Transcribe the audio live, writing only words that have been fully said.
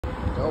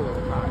all the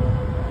time.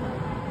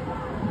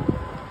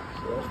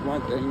 So that's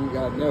one thing you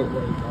gotta know.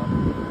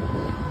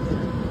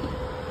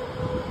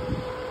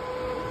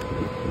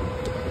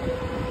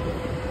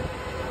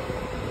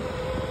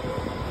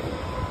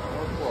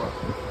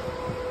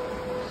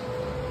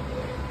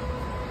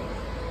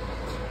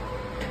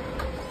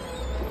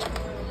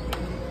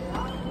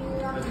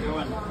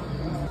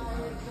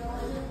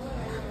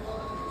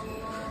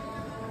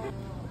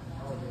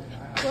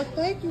 Well,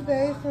 thank you,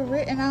 babe, for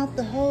renting out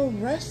the whole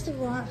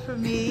restaurant for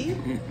me.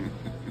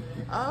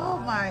 Oh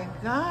my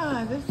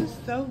God, this is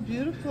so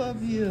beautiful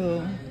of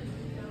you.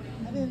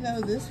 I didn't know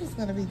this was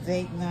gonna be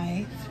date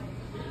night.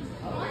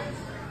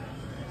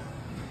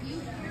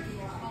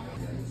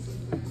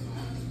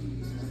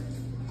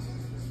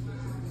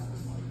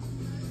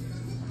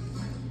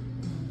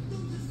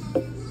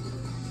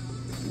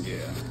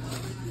 Yeah,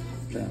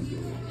 sounds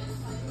good.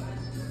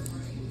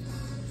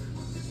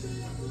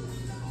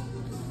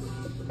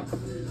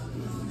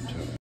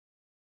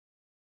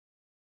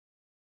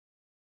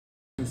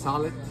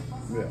 Solid?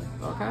 Yeah.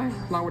 Okay.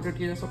 Flour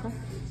tortillas, okay?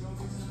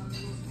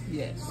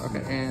 Yes.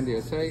 Okay, and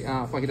you say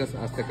fajitas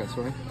aztecas,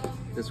 right?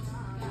 This.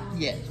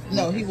 Yes.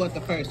 No, he want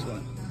the first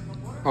one.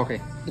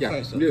 Okay. The Yeah.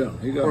 first one. Yeah,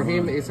 he got For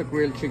him, mine. it's a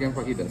grilled chicken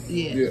fajitas.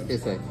 Yes. Yeah.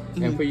 It's a,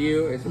 and for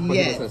you, it's a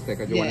fajitas Yes.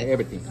 aztecas. You Yes. want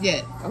everything.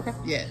 Yes. Okay.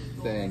 Yes.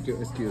 Thank you.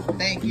 Excuse me.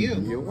 Thank you.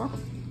 You're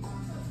welcome.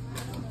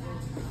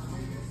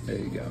 There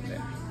you go,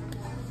 man.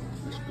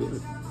 That's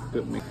good.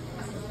 Good meat.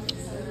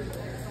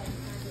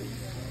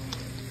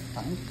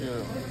 Thank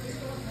you.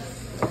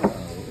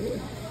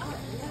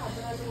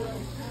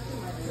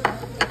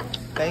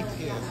 Thank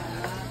you.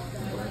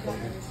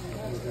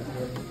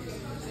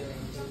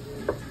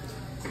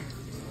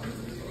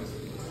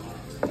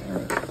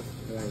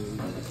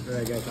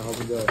 Alright, guys, I hope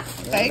it does.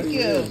 Thank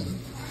you.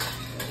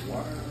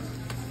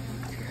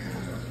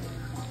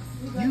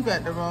 You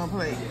got the wrong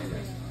plate.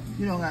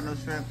 You don't got no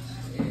shrimp.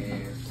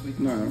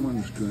 No, I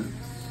want to strip.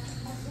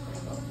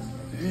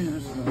 Yeah,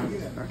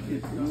 that's I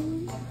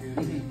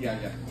can't.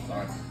 Yeah.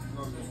 Sorry.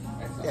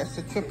 That's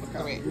a triple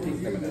threat.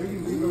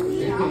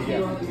 Yeah.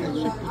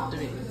 Triple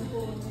threat.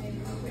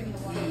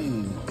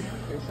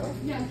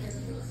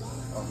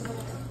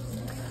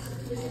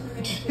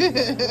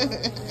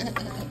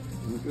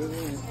 You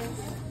good?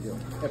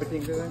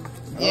 Everything good?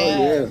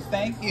 Yes, yeah.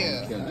 thank you.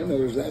 I didn't know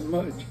there's that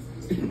much.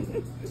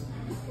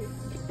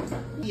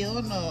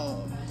 You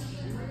know.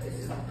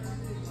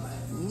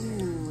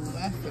 Ooh,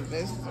 that's the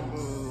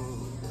vegetable.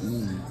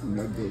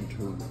 That good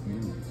too.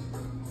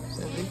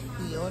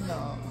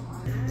 Delicioso.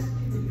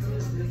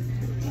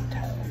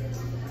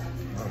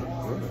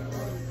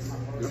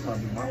 This might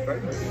be my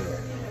favorite.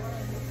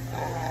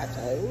 I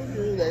told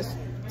you, let's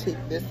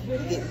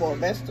get more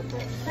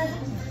vegetables.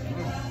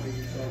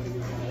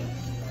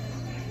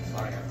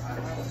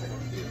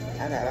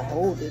 I gotta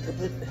hold it to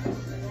put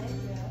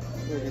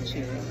the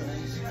chicken.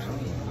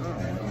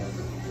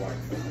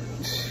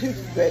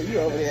 Bet you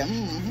over there.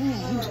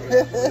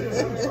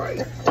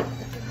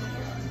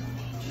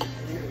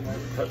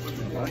 Peppers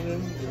and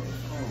onions.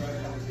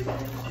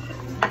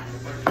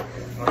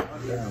 I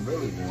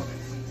really want it.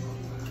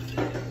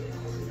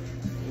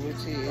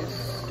 Which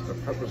is, The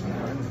peppers and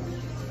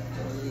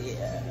onions.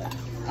 yeah,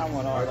 I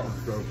want all I can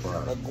stir fry.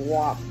 the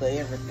guap, the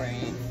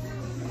everything.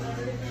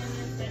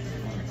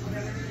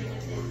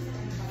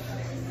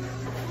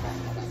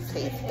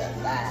 Taste the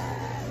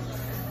lives.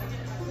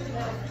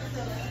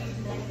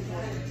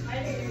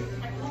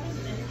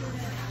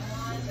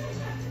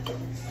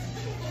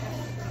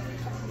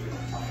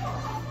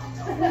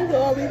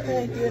 Lord, we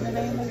thank you in the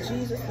name of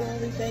Jesus.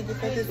 Lord, we thank you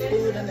for this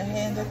food in the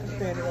hands of the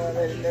Spirit, Lord,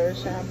 that it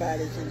nourish our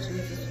bodies in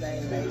Jesus'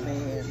 name.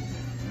 Amen.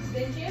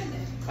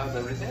 How's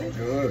everything?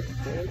 Good.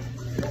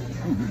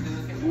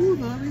 Ooh,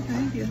 Lord, we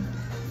thank you.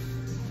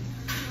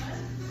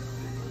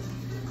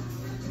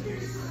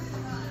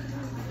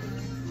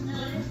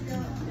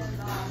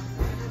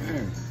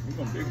 Man, you're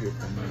gonna be here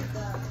for a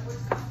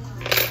minute.